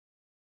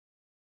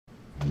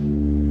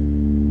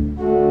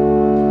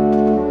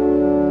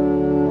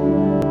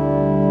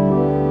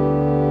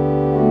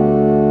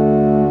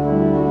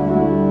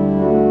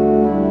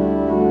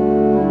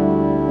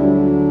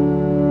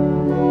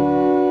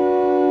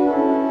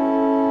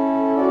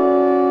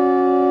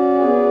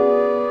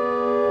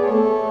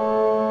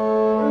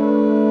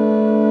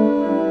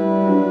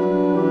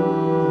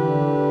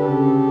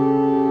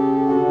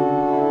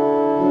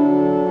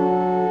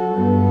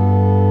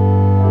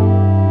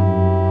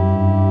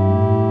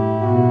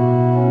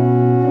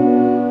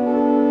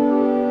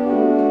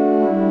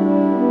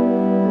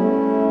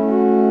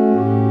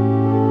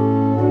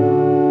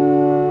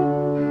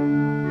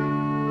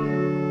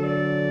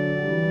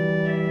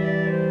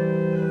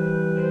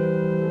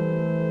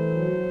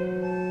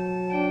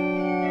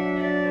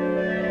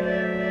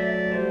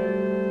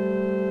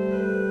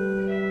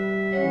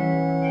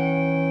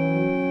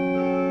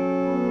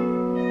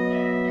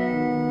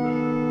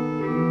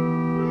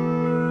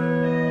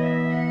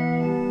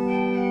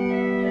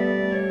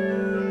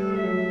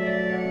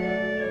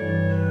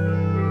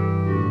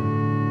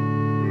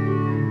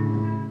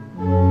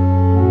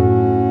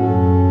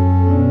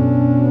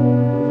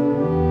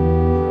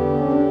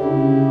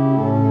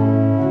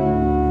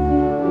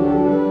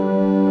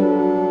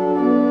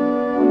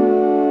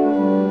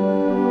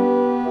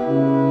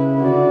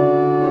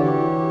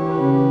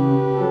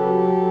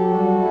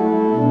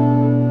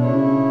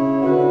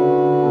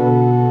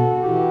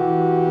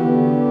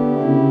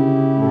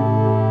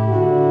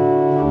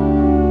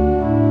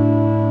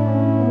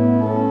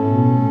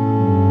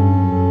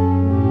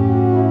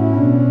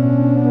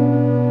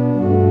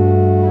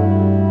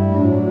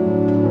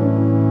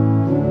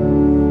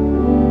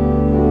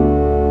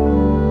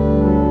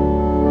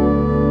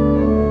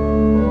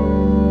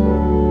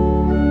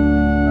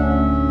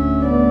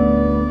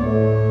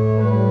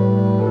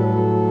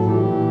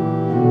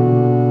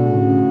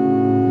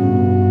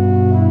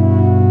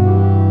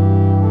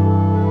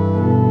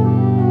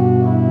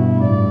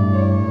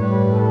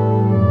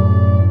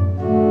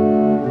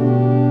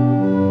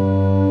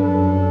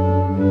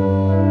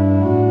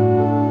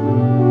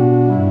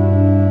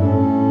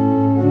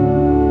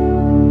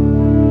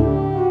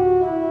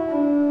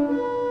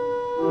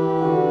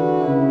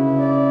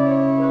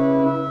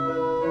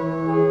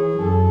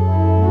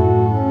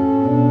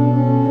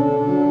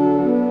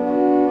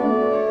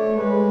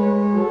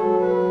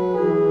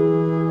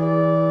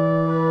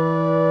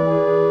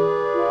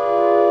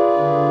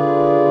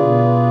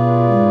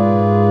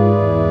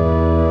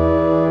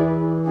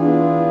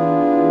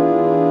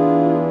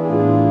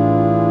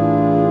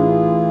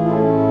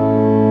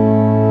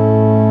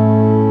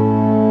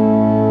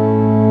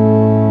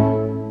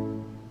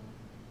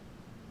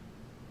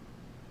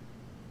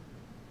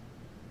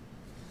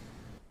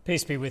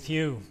Peace be with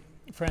you.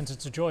 Friends,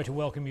 it's a joy to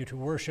welcome you to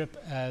worship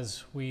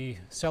as we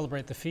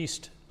celebrate the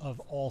Feast of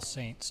All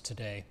Saints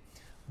today.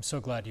 I'm so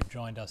glad you've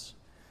joined us.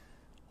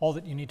 All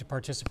that you need to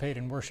participate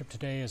in worship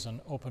today is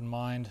an open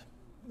mind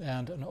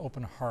and an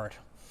open heart.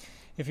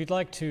 If you'd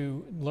like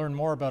to learn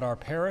more about our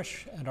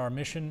parish and our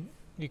mission,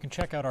 you can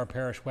check out our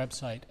parish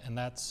website, and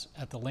that's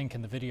at the link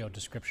in the video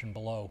description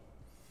below.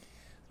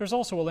 There's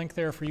also a link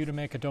there for you to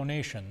make a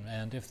donation,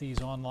 and if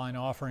these online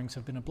offerings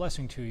have been a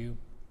blessing to you,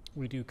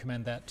 we do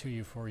commend that to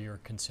you for your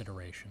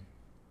consideration.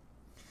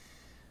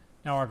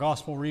 Now, our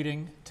gospel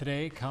reading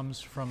today comes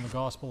from the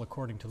Gospel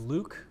according to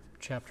Luke,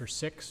 chapter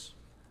 6,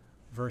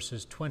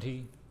 verses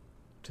 20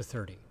 to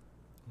 30.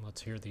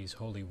 Let's hear these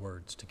holy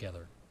words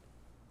together.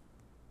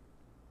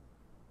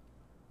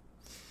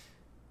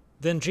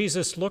 Then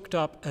Jesus looked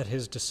up at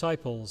his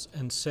disciples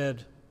and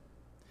said,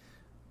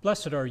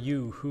 "Blessed are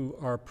you who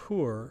are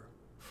poor,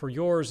 for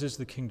yours is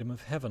the kingdom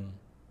of heaven.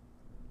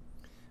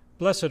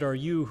 Blessed are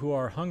you who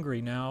are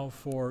hungry now,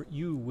 for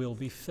you will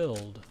be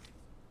filled.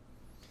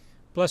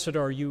 Blessed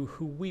are you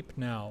who weep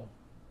now,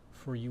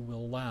 for you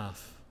will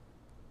laugh.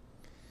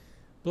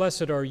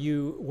 Blessed are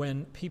you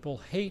when people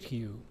hate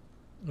you,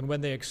 and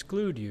when they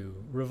exclude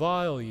you,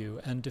 revile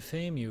you, and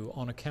defame you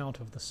on account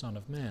of the Son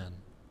of Man.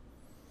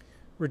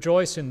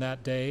 Rejoice in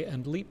that day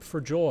and leap for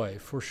joy,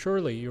 for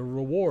surely your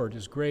reward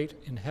is great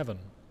in heaven.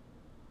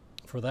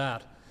 For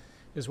that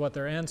is what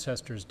their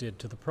ancestors did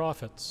to the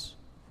prophets.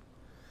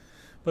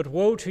 But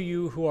woe to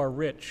you who are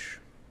rich,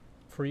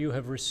 for you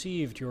have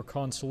received your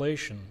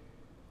consolation.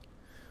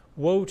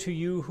 Woe to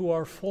you who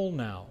are full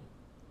now,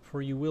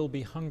 for you will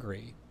be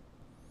hungry.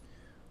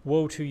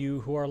 Woe to you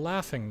who are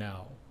laughing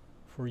now,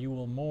 for you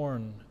will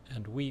mourn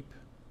and weep.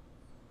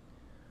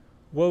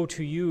 Woe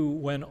to you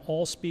when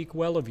all speak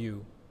well of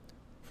you,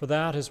 for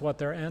that is what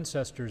their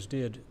ancestors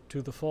did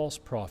to the false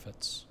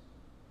prophets.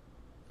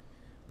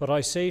 But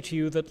I say to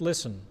you that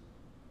listen,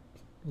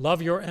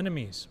 love your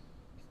enemies.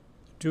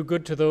 Do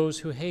good to those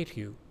who hate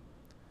you.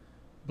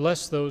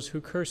 Bless those who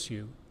curse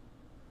you.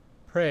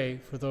 Pray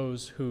for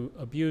those who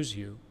abuse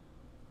you.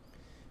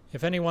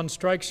 If anyone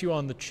strikes you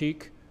on the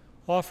cheek,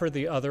 offer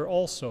the other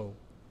also.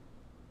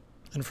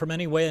 And from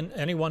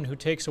anyone who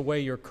takes away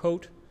your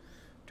coat,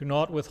 do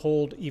not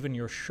withhold even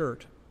your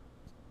shirt.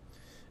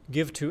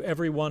 Give to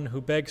everyone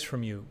who begs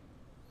from you.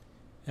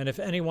 And if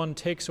anyone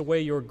takes away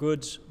your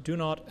goods, do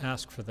not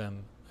ask for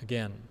them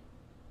again.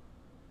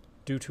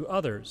 Do to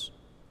others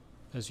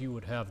as you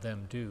would have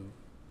them do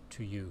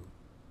to you."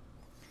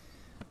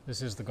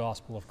 This is the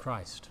gospel of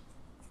Christ.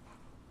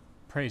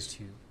 Praise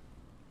to you,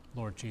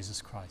 Lord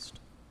Jesus Christ.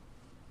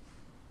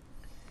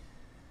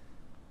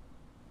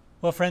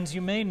 Well, friends,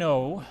 you may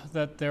know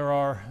that there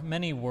are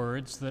many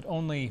words that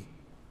only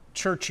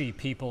churchy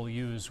people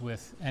use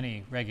with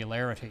any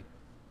regularity.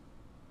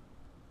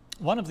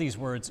 One of these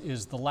words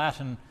is the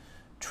Latin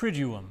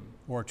triduum,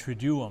 or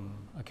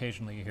triduum,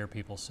 occasionally you hear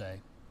people say.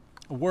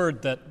 A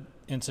word that,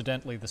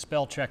 incidentally, the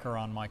spell checker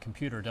on my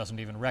computer doesn't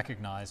even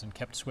recognize and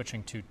kept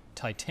switching to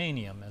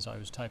titanium as I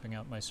was typing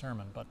out my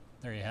sermon, but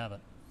there you have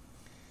it.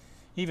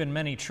 Even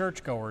many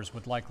churchgoers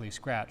would likely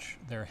scratch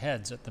their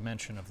heads at the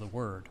mention of the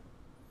word.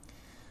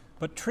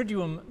 But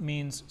triduum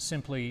means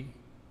simply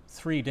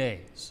 3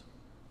 days,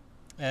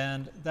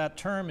 and that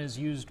term is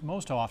used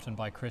most often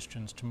by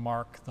Christians to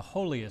mark the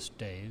holiest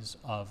days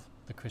of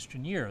the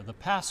Christian year, the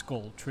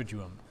Paschal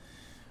triduum,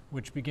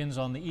 which begins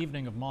on the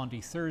evening of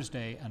Maundy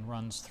Thursday and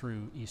runs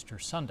through Easter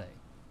Sunday.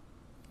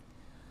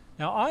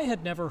 Now, I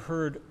had never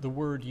heard the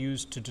word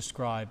used to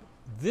describe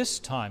this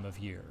time of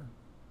year,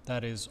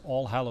 that is,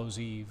 All Hallows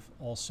Eve,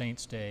 All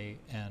Saints' Day,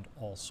 and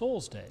All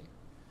Souls' Day,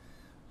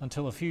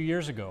 until a few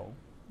years ago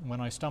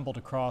when I stumbled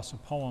across a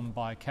poem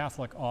by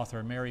Catholic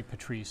author Mary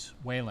Patrice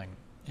Whaling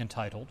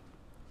entitled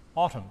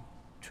Autumn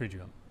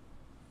Triduum.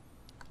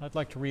 I'd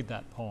like to read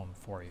that poem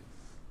for you.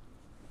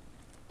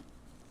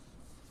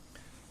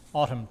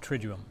 Autumn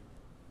Triduum.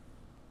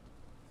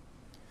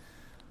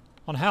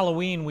 On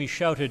Halloween, we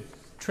shouted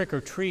trick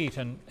or treat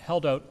and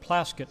held out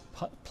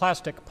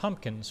plastic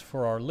pumpkins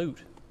for our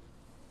loot.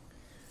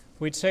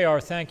 We'd say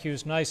our thank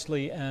yous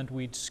nicely and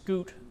we'd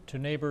scoot to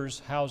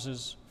neighbors'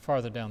 houses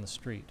farther down the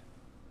street.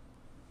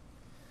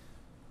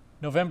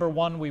 November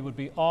 1, we would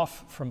be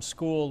off from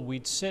school.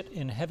 We'd sit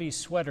in heavy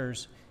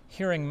sweaters,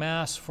 hearing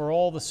Mass for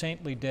all the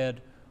saintly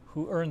dead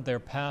who earned their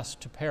pass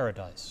to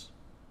paradise,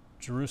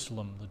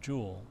 Jerusalem the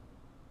jewel.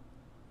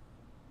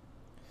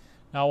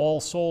 Now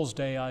All Souls'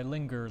 Day I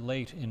linger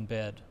late in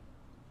bed.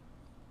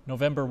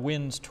 November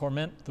winds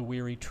torment the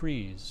weary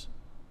trees.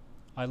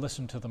 I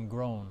listen to them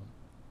groan.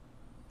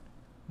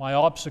 My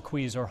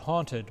obsequies are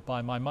haunted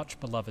by my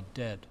much-beloved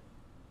dead.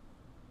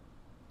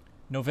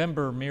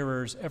 November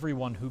mirrors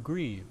everyone who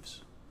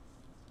grieves,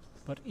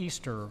 but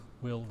Easter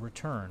will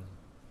return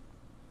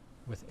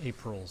with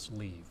April's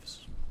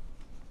leaves.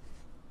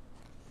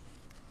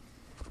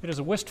 It is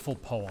a wistful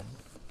poem,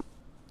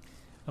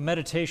 a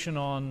meditation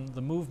on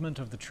the movement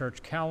of the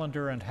church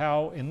calendar and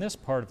how, in this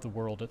part of the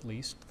world at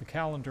least, the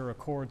calendar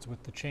accords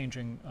with the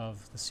changing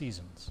of the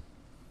seasons.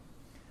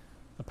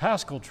 The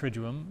Paschal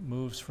Triduum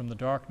moves from the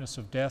darkness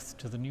of death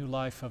to the new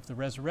life of the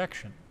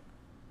resurrection,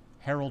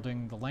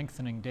 heralding the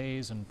lengthening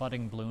days and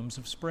budding blooms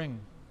of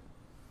spring.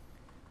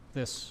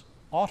 This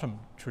Autumn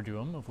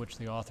Triduum, of which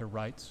the author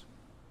writes,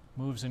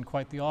 moves in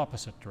quite the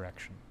opposite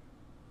direction,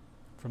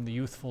 from the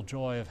youthful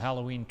joy of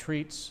Halloween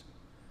treats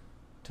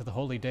to the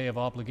holy day of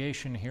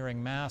obligation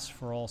hearing Mass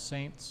for all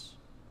saints,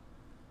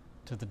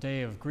 to the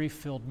day of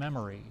grief-filled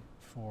memory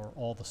for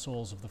all the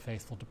souls of the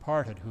faithful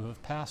departed who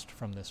have passed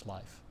from this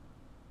life.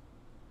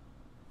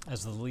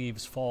 As the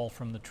leaves fall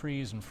from the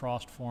trees and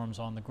frost forms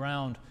on the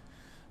ground,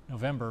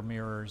 November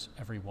mirrors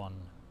everyone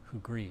who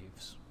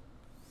grieves.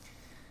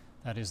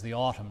 That is the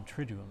Autumn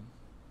Triduum.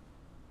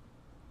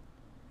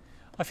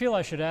 I feel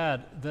I should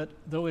add that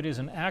though it is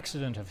an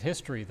accident of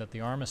history that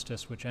the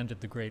armistice which ended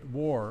the Great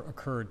War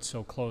occurred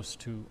so close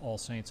to All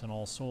Saints and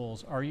All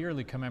Souls, our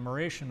yearly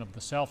commemoration of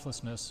the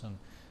selflessness and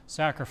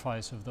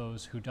sacrifice of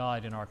those who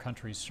died in our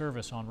country's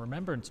service on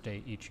Remembrance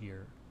Day each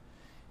year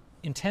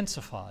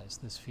intensifies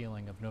this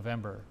feeling of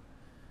November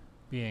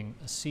being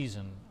a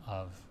season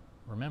of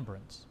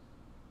remembrance.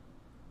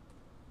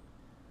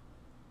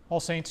 All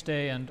Saints'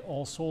 Day and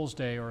All Souls'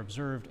 Day are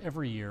observed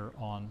every year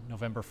on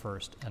November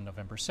 1st and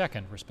November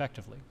 2nd,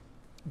 respectively.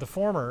 The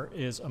former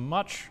is a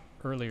much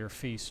earlier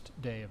feast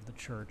day of the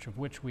Church, of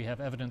which we have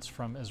evidence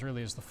from as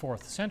early as the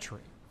 4th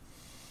century.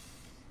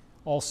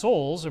 All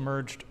Souls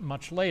emerged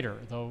much later,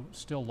 though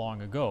still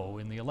long ago,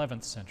 in the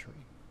 11th century.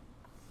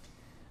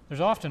 There's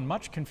often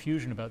much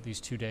confusion about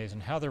these two days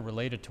and how they're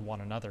related to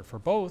one another, for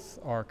both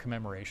are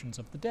commemorations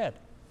of the dead.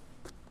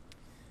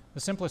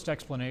 The simplest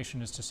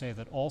explanation is to say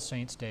that All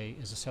Saints' Day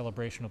is a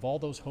celebration of all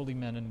those holy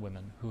men and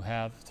women who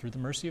have, through the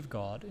mercy of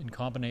God, in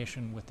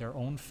combination with their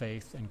own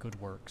faith and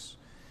good works,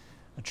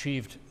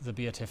 achieved the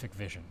beatific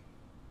vision.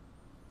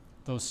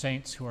 Those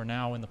saints who are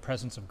now in the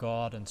presence of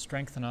God and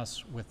strengthen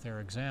us with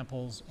their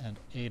examples and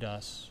aid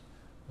us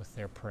with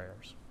their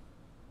prayers.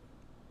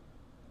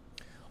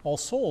 All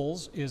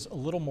Souls is a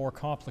little more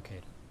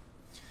complicated.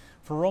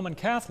 For Roman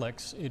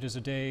Catholics, it is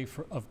a day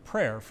of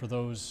prayer for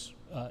those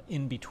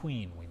in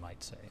between, we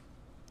might say,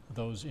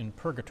 those in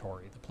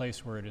purgatory, the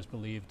place where it is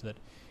believed that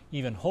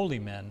even holy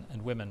men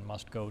and women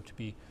must go to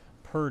be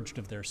purged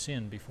of their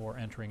sin before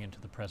entering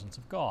into the presence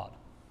of God.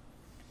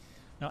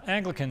 Now,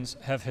 Anglicans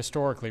have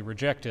historically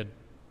rejected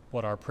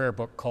what our prayer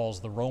book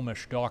calls the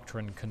Romish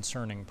doctrine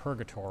concerning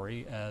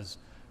purgatory as,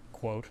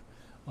 quote,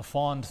 a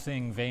fond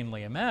thing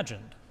vainly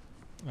imagined,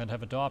 and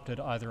have adopted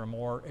either a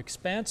more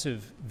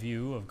expansive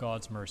view of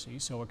God's mercy,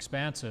 so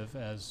expansive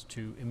as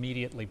to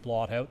immediately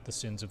blot out the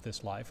sins of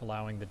this life,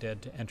 allowing the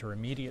dead to enter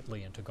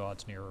immediately into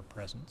God's nearer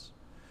presence,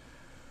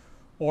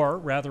 or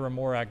rather a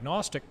more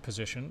agnostic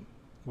position,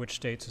 which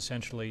states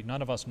essentially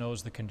none of us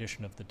knows the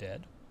condition of the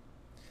dead,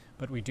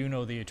 but we do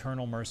know the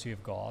eternal mercy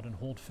of God and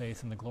hold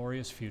faith in the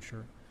glorious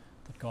future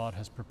that God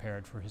has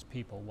prepared for his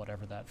people,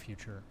 whatever that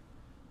future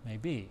may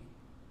be.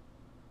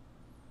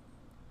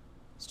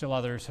 Still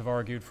others have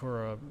argued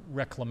for a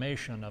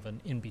reclamation of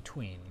an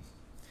in-between,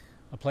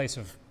 a place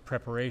of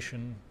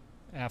preparation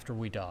after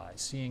we die,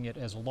 seeing it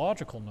as a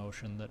logical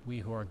notion that we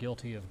who are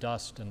guilty of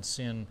dust and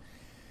sin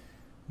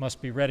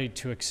must be ready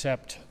to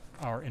accept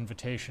our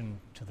invitation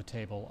to the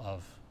table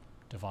of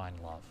divine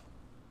love.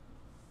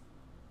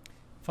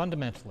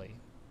 Fundamentally,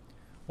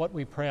 what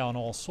we pray on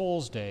All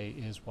Souls' Day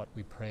is what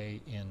we pray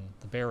in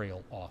the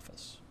burial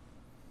office,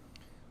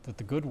 that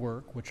the good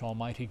work which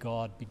Almighty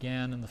God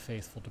began in the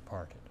faithful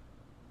departed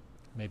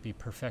may be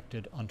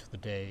perfected unto the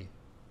day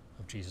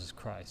of Jesus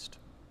Christ.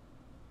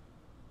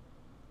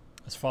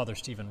 As Father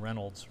Stephen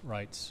Reynolds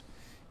writes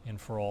in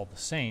For All the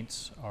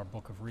Saints, our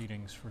book of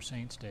readings for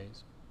Saints'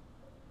 Days,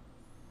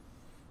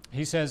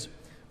 he says,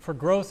 "For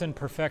growth in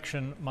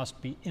perfection must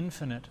be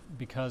infinite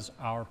because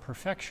our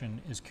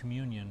perfection is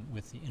communion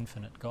with the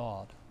infinite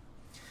God.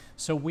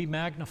 So we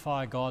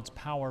magnify God's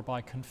power by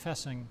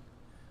confessing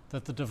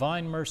that the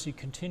divine mercy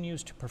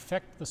continues to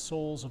perfect the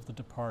souls of the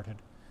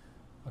departed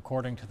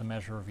according to the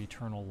measure of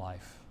eternal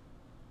life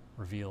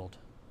revealed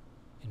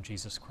in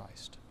Jesus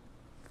Christ."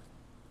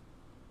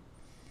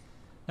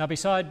 Now,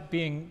 beside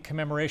being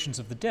commemorations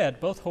of the dead,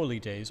 both holy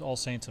days, All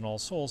Saints and All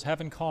Souls, have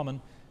in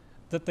common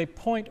that they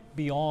point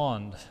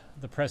beyond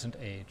the present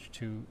age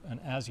to an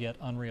as yet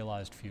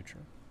unrealized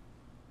future,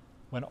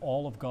 when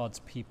all of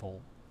God's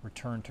people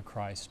return to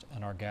Christ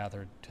and are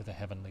gathered to the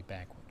heavenly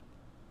banquet.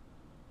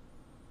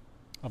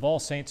 Of All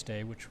Saints'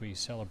 Day, which we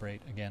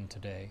celebrate again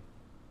today,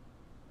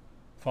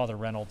 Father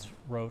Reynolds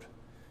wrote,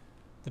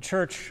 "The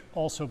Church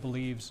also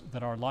believes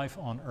that our life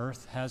on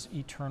earth has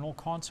eternal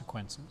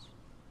consequences,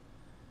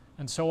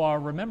 and so our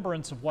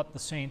remembrance of what the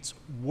saints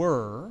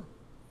were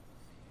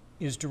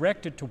is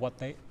directed to what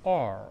they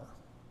are.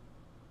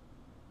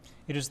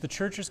 It is the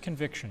Church's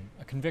conviction,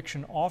 a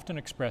conviction often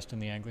expressed in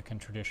the Anglican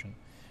tradition,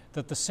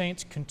 that the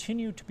saints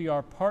continue to be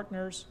our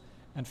partners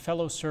and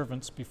fellow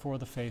servants before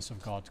the face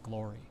of God's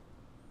glory.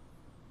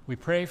 We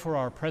pray for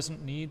our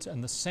present needs,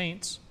 and the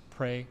saints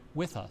pray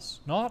with us,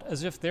 not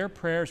as if their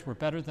prayers were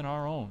better than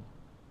our own,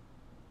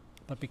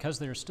 but because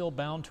they are still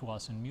bound to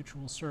us in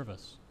mutual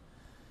service,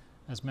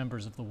 as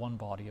members of the one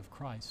body of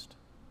Christ.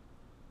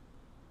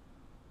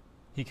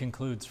 He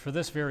concludes, "For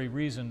this very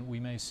reason we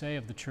may say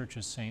of the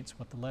Church's saints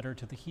what the letter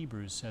to the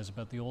Hebrews says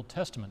about the Old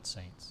Testament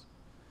saints,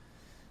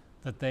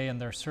 that they in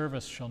their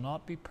service shall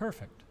not be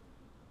perfect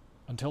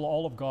until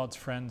all of God's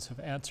friends have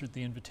answered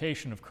the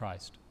invitation of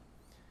Christ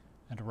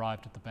and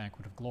arrived at the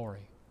banquet of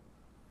glory.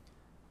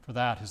 For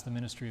that is the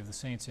ministry of the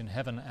saints in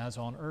heaven as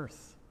on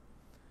earth,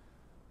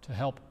 to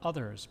help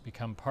others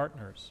become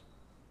partners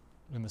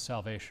in the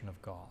salvation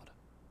of God."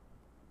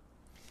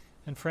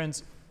 And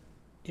friends,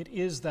 it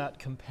is that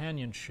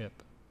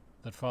companionship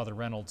that Father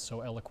Reynolds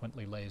so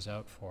eloquently lays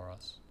out for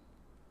us.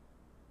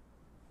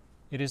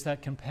 It is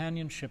that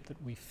companionship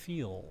that we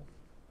feel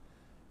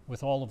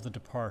with all of the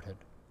departed,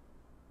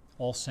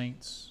 all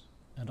saints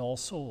and all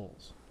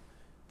souls,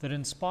 that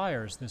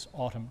inspires this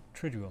autumn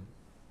Triduum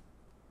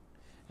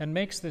and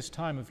makes this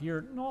time of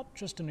year not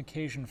just an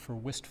occasion for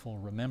wistful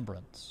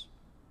remembrance,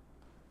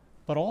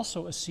 but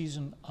also a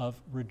season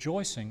of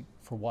rejoicing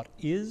for what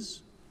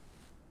is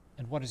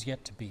and what is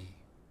yet to be.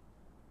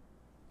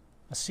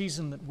 A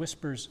season that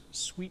whispers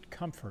sweet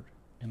comfort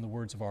in the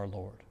words of our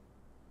Lord.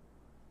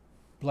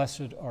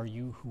 "Blessed are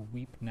you who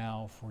weep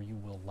now, for you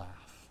will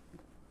laugh."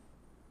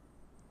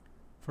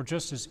 For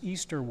just as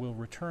Easter will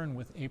return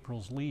with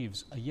April's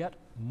leaves, a yet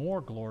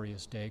more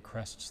glorious day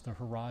crests the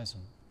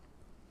horizon.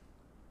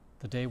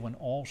 The day when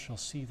all shall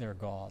see their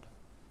God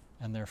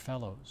and their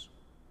fellows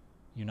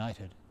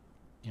united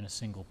in a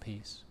single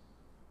peace.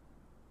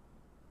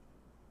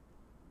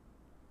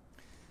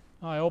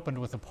 I opened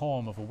with a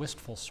poem of a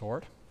wistful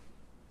sort,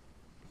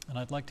 and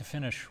I'd like to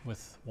finish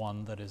with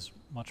one that is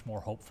much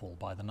more hopeful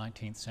by the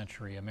 19th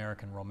century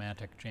American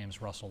romantic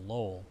James Russell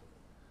Lowell,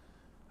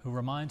 who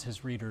reminds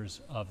his readers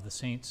of the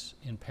saints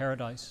in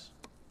paradise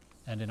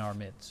and in our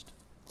midst,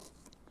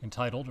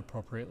 entitled,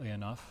 appropriately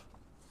enough,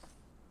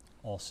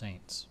 All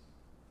Saints.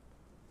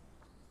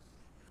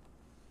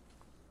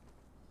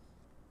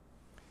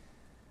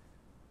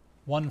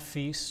 One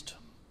feast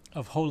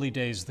of holy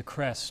days the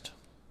crest,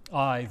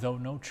 I, though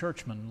no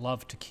churchman,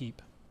 love to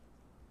keep.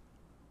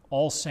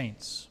 All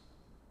saints,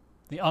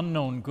 the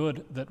unknown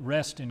good that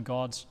rest in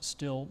God's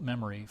still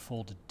memory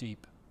folded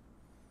deep.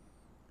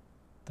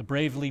 The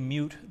bravely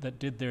mute that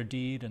did their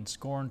deed and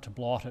scorned to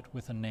blot it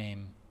with a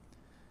name.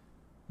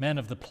 Men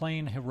of the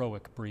plain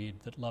heroic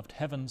breed that loved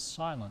heaven's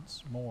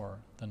silence more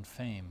than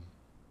fame.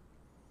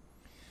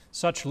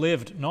 Such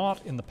lived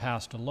not in the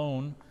past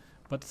alone,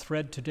 but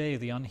thread today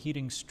the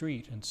unheeding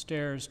street and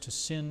stairs to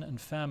sin and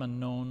famine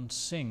known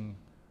sing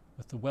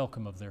with the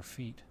welcome of their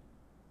feet.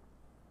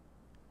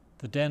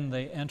 The den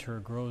they enter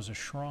grows a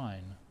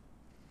shrine.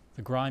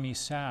 The grimy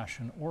sash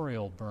an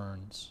aureole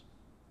burns.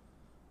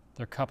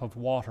 Their cup of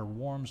water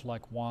warms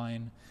like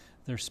wine.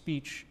 Their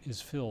speech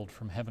is filled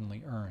from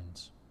heavenly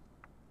urns.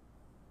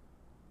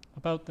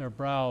 About their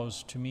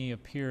brows to me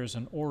appears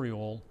an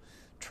aureole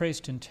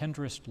traced in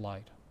tenderest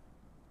light.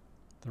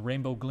 The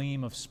rainbow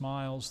gleam of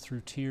smiles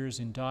through tears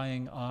in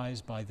dying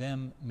eyes by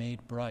them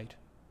made bright.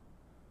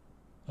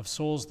 Of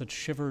souls that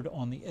shivered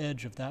on the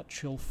edge of that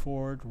chill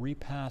ford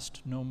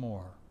repassed no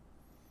more,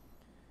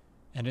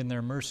 and in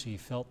their mercy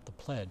felt the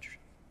pledge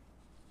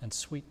and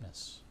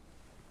sweetness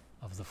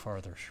of the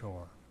farther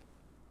shore.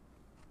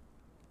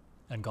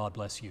 And God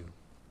bless you.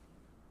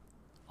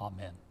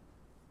 Amen.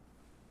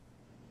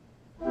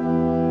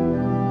 Yes.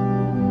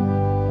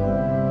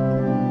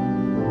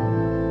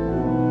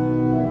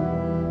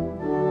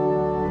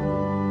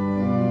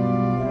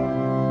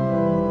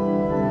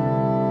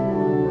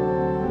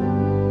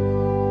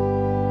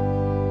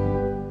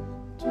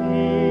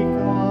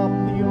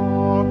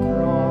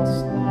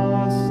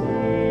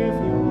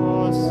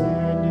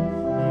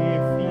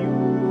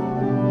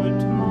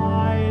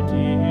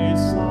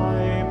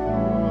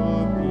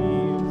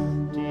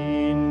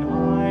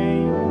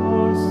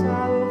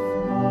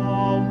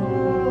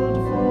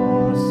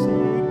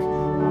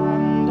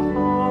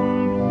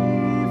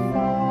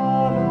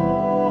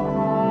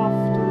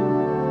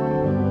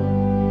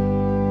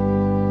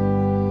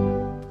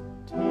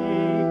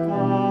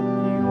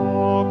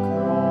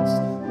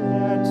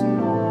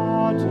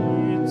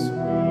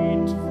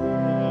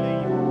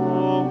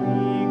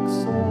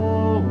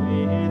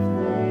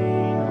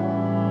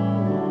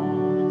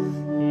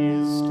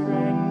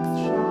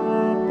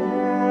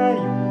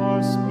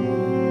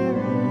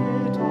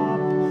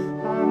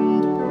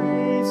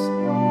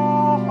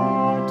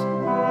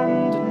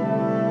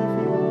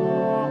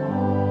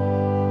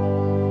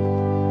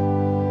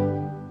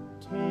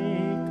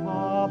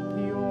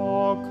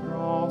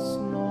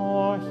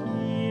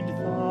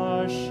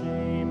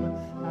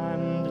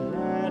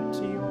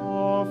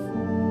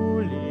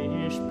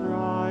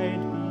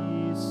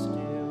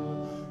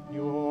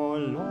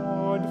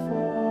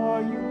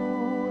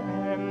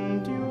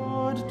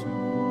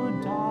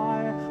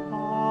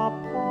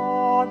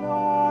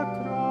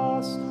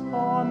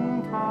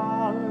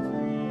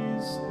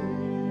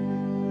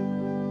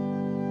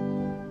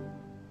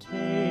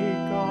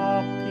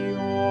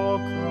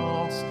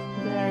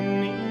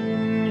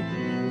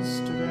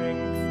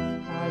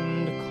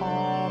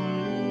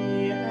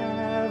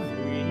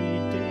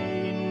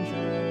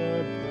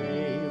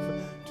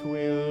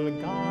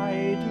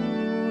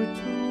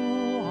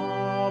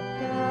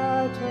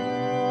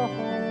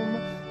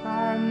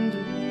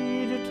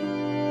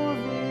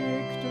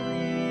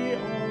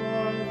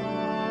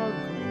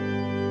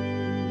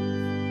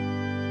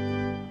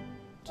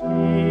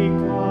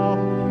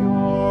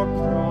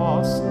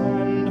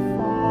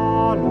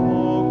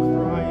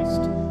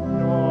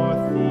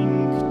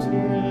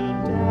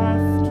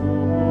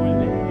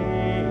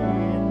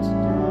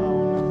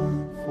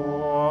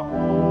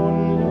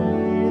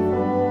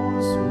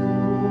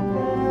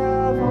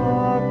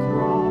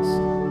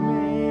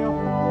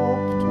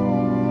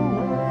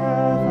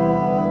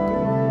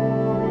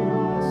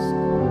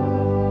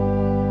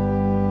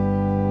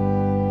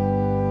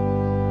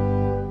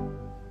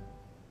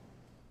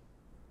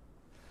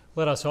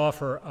 Let us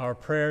offer our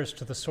prayers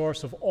to the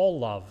source of all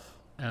love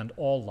and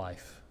all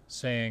life,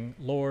 saying,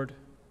 Lord,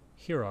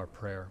 hear our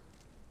prayer.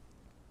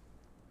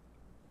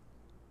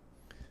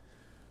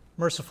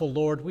 Merciful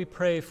Lord, we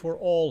pray for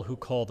all who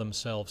call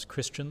themselves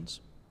Christians,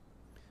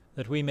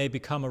 that we may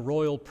become a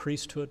royal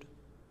priesthood,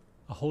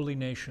 a holy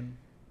nation,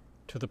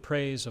 to the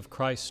praise of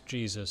Christ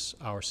Jesus,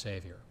 our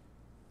Savior.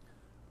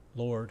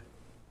 Lord,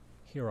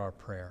 hear our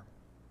prayer.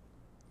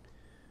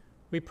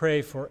 We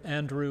pray for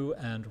Andrew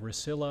and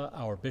Riscilla,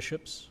 our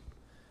bishops,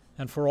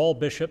 and for all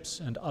bishops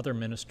and other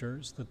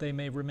ministers, that they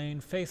may remain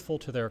faithful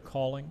to their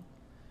calling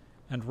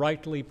and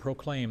rightly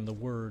proclaim the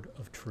word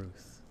of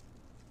truth.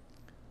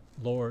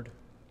 Lord,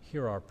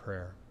 hear our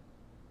prayer.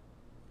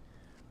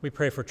 We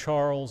pray for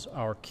Charles,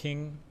 our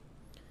King,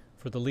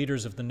 for the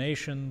leaders of the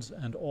nations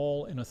and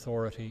all in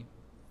authority,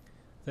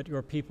 that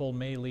your people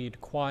may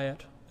lead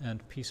quiet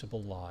and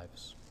peaceable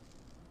lives.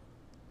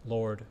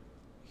 Lord,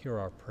 hear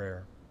our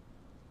prayer.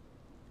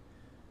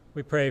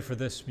 We pray for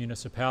this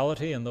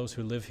municipality and those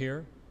who live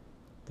here,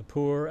 the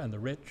poor and the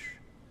rich,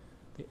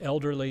 the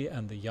elderly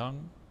and the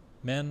young,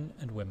 men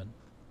and women,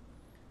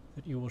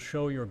 that you will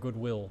show your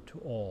goodwill to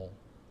all.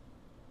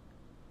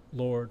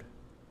 Lord,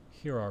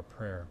 hear our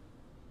prayer.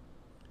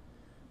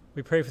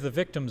 We pray for the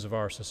victims of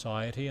our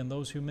society and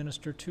those who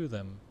minister to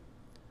them,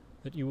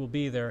 that you will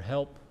be their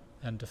help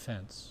and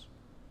defense.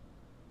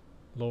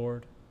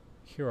 Lord,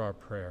 hear our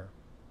prayer.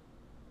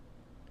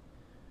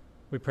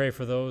 We pray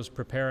for those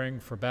preparing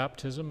for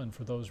baptism and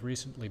for those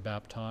recently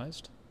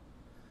baptized,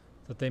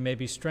 that they may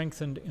be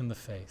strengthened in the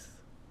faith.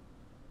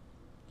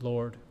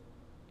 Lord,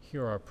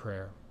 hear our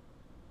prayer.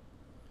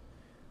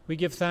 We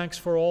give thanks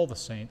for all the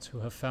saints who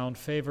have found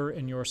favor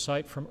in your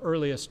sight from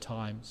earliest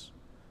times,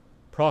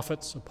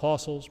 prophets,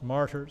 apostles,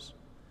 martyrs,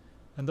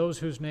 and those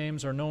whose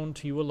names are known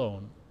to you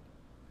alone.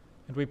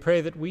 And we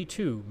pray that we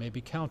too may be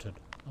counted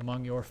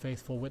among your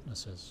faithful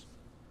witnesses.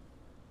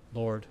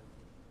 Lord,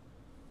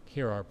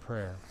 hear our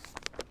prayer.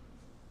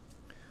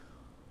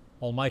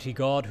 Almighty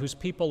God, whose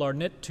people are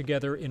knit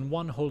together in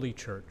one holy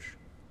church,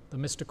 the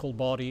mystical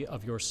body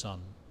of your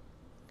Son,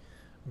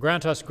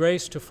 grant us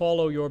grace to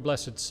follow your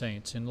blessed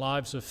saints in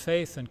lives of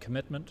faith and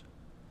commitment,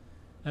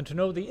 and to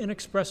know the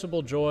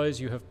inexpressible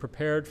joys you have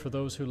prepared for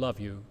those who love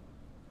you,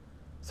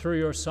 through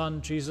your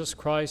Son, Jesus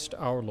Christ,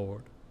 our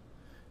Lord,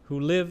 who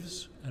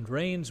lives and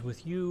reigns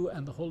with you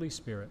and the Holy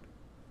Spirit,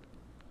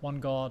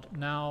 one God,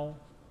 now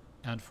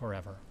and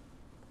forever.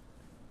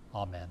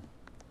 Amen.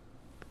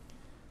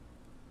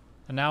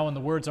 And now, in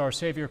the words our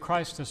Savior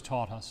Christ has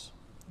taught us,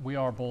 we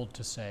are bold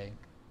to say,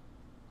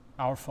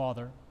 Our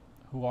Father,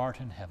 who art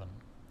in heaven,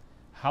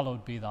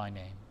 hallowed be thy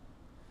name.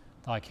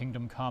 Thy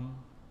kingdom come,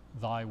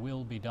 thy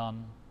will be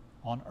done,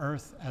 on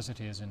earth as it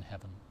is in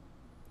heaven.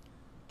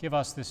 Give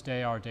us this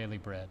day our daily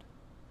bread,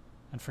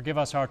 and forgive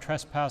us our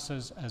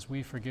trespasses as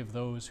we forgive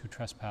those who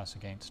trespass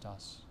against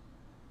us.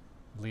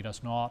 Lead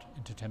us not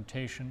into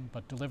temptation,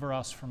 but deliver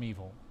us from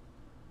evil.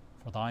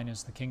 For thine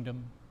is the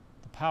kingdom,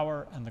 the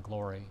power, and the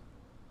glory,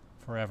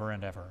 forever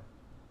and ever.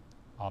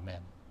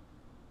 Amen.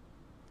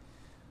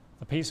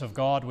 The peace of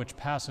God, which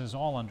passes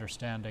all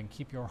understanding,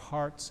 keep your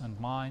hearts and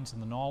minds in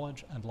the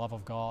knowledge and love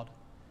of God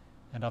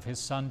and of his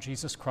Son,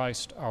 Jesus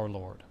Christ, our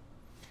Lord.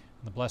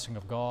 And the blessing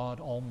of God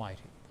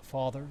Almighty, the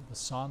Father, the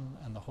Son,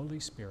 and the Holy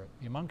Spirit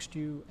be amongst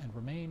you and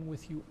remain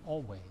with you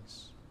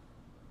always.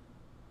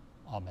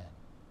 Amen.